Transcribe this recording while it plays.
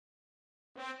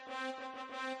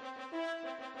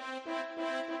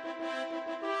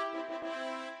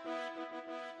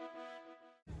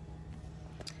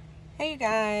Hey you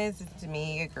guys, it's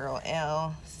me, your girl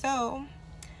Elle. So,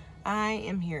 I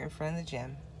am here in front of the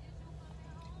gym.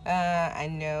 I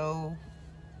know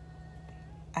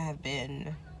I have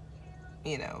been,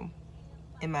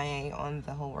 MIA on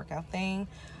the whole workout thing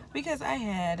because I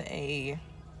had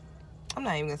I'm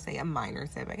not even gonna say a minor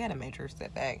setback, I had a major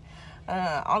setback.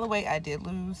 All the weight I did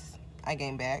lose, I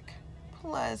gained back,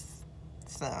 plus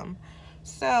some.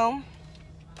 So,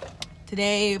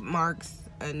 today marks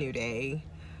a new day,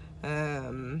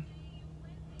 a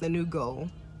new goal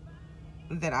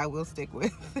that I will stick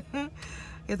with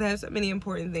because I have so many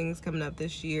important things coming up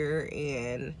this year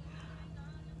and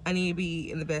I need to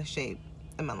be in the best shape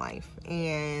in my life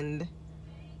and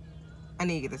I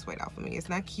need to get this weight off of me. It's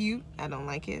not cute. I don't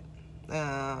like it.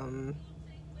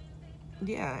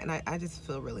 Yeah, and I just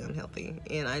feel really unhealthy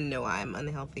and I know I'm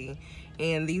unhealthy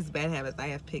and these bad habits I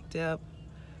have picked up,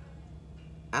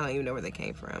 I don't even know where they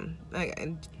came from.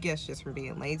 I guess just from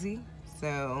being lazy.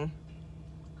 So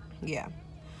yeah.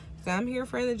 So I'm here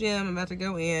for the gym. I'm about to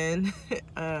go in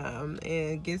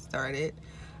and get started.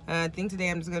 I think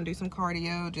today I'm just gonna do some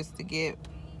cardio just to get,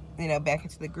 back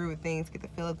into the groove of things, get the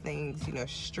feel of things,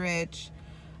 stretch,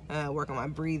 work on my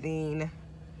breathing.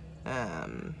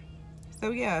 So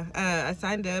yeah, I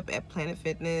signed up at Planet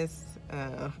Fitness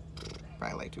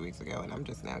probably like 2 weeks ago and I'm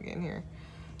just now getting here.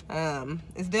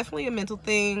 It's definitely a mental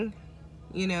thing,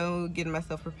 getting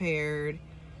myself prepared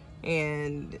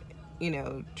and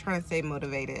trying to stay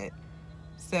motivated.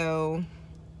 So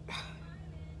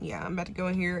yeah, I'm about to go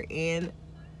in here and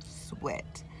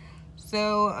sweat.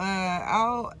 So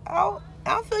I'll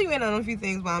fill you in on a few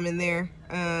things while I'm in there.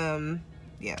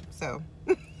 Yeah, so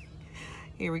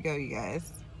here we go, you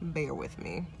guys. Bear with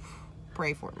me.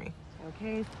 Pray for me.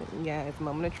 Okay, so yeah, it's a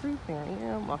moment of truth. Here I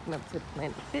am walking up to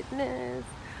Planet Fitness.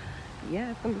 Yeah,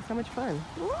 it's gonna be so much fun.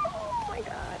 Oh my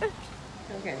god.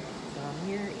 Okay, so I'm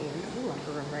here in the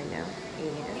locker room right now,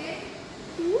 and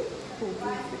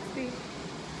 460.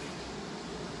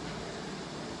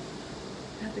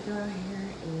 I have to go out here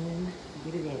and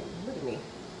get it in. Look at me,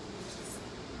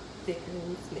 thicker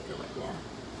and snicker right now.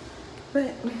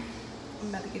 But I'm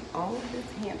about to get all of this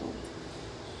handled,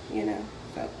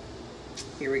 So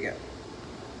here we go.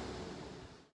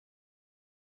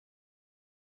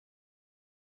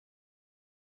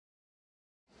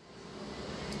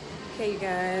 Okay, you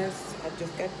guys, I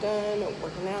just got done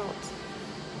working out.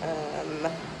 I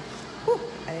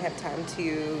didn't have time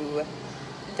to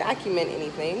document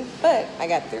anything, but I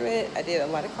got through it. I did a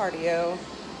lot of cardio.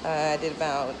 I did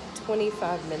about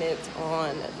 25 minutes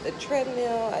on the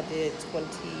treadmill. I did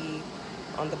 20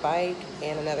 on the bike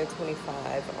and another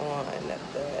 25 on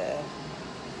the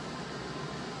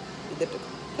elliptical.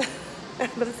 I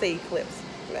was about to say Eclipse.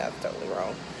 That's totally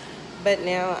wrong. But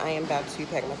now I am about to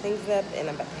pack my things up and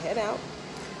I'm about to head out.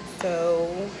 So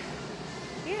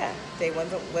yeah, day one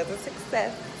was a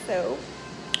success. So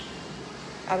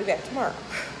I'll be back tomorrow.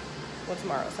 Well,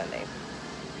 tomorrow's Sunday.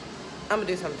 I'm gonna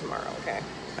do something tomorrow, okay?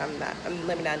 Let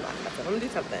me not knock myself. I'm gonna do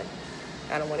something.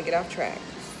 I don't wanna get off track.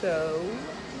 So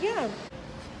yeah.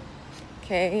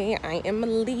 Okay, I am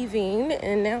leaving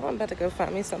and now I'm about to go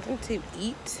find me something to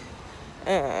eat.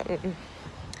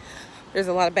 There's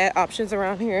a lot of bad options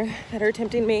around here that are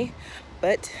tempting me,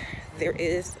 but there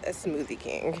is a Smoothie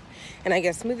King. And I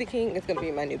guess Smoothie King is gonna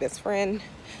be my new best friend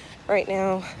right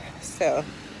now. So,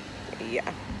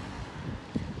 yeah.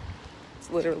 It's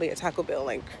literally a Taco Bell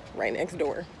like right next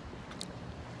door.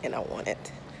 And I want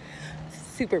it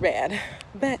super bad,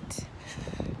 but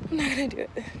I'm not gonna do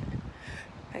it.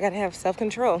 I gotta have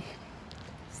self-control.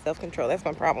 Self-control, that's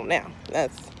my problem now.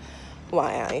 That's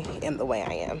why I am the way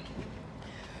I am.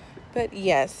 But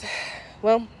yes,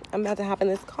 well, I'm about to hop in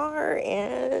this car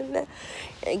and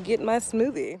get my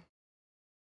smoothie.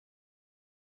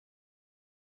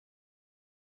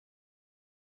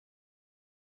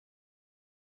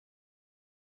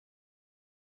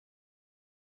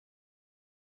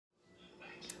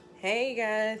 Hey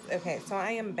guys, okay, so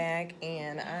I am back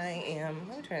and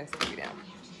let me try to sit you down.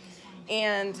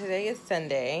 And today is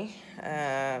Sunday.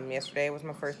 Yesterday was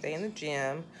my first day in the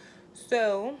gym.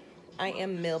 So I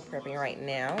am meal prepping right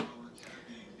now.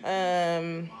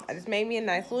 I just made me a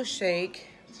nice little shake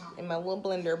in my little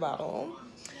blender bottle.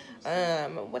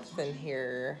 What's in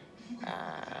here?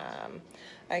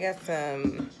 I got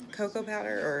some cocoa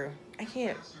powder, or I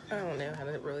don't know how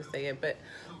to really say it, but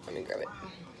let me grab it.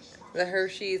 The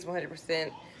Hershey's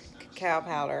 100% cacao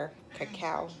powder,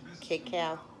 cacao.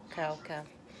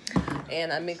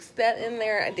 And I mixed that in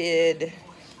there. I did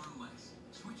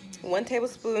 1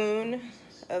 tablespoon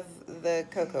of the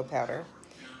cocoa powder.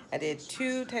 I did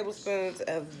 2 tablespoons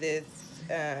of this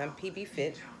PB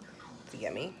Fit. It's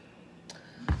yummy.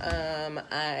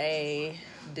 I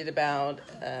did about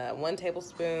 1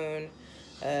 tablespoon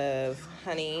of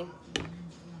honey.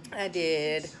 I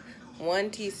did 1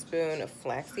 teaspoon of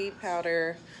flaxseed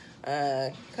powder,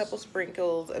 a couple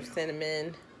sprinkles of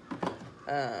cinnamon,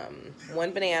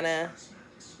 1 banana,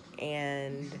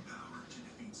 and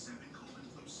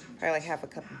probably like half a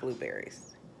cup of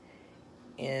blueberries,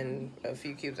 and a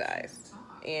few cubes of ice,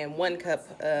 and 1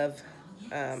 cup of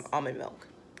almond milk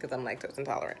because I'm lactose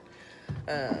intolerant.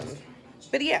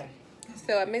 But yeah,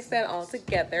 so I mixed that all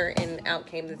together and out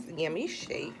came this yummy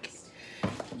shake.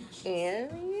 And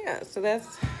yeah, so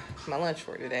that's my lunch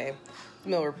for today.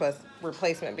 Meal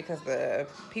replacement because the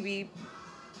PB,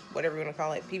 whatever you want to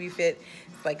call it, PB Fit,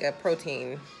 it's like a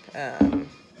protein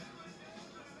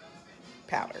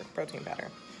protein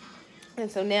powder. And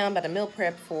so now I'm about to meal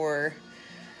prep for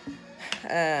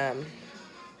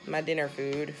my dinner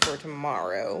food for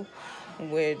tomorrow,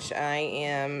 which I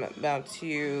am about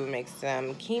to make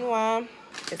some quinoa.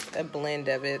 It's a blend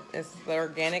of it. It's the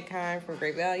organic kind from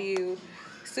Great Value.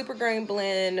 Super grain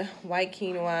blend, white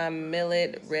quinoa,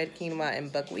 millet, red quinoa,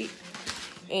 and buckwheat.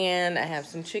 And I have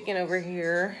some chicken over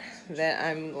here that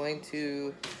I'm going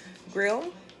to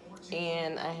grill.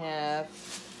 And I have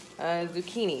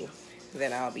zucchini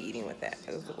that I'll be eating with that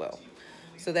as well.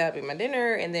 So that'll be my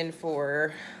dinner. And then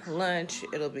for lunch,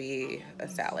 it'll be a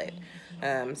salad.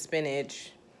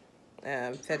 Spinach,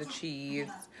 feta cheese.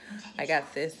 I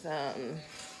got this, 1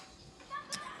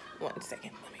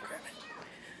 second, let me grab it.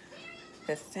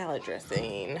 This salad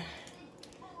dressing,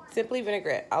 Simply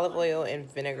Vinaigrette, olive oil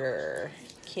and vinegar,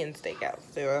 Ken Steakhouse.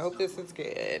 So I hope this is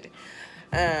good.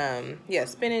 Yeah,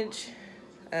 spinach,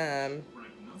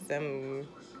 some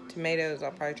tomatoes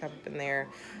I'll probably chop up in there.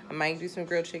 I might do some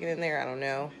grilled chicken in there, I don't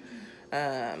know.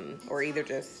 Or either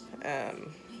just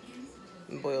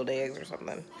boiled eggs or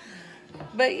something.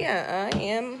 But yeah,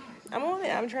 I'm on it.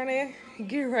 I'm trying to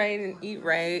get right and eat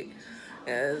right,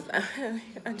 because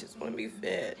I just want to be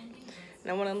fit. And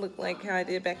I want to look like how I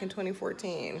did back in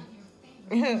 2014.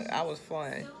 I was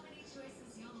fine.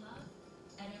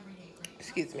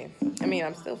 Excuse me. I mean,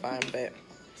 I'm still fine, but,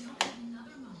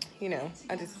 you know,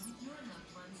 I just,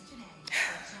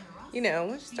 you know,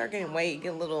 once you start getting weight,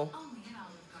 get a little,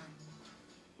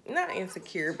 not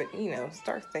insecure, but, you know,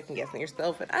 start second guessing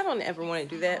yourself. And I don't ever want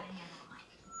to do that.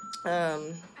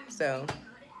 So,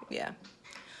 yeah.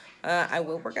 I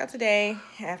will work out today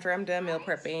after I'm done meal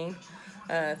prepping.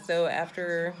 So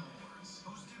after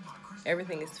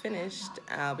everything is finished,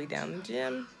 I'll be down in the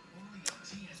gym.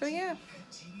 So yeah,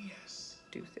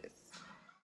 deuces.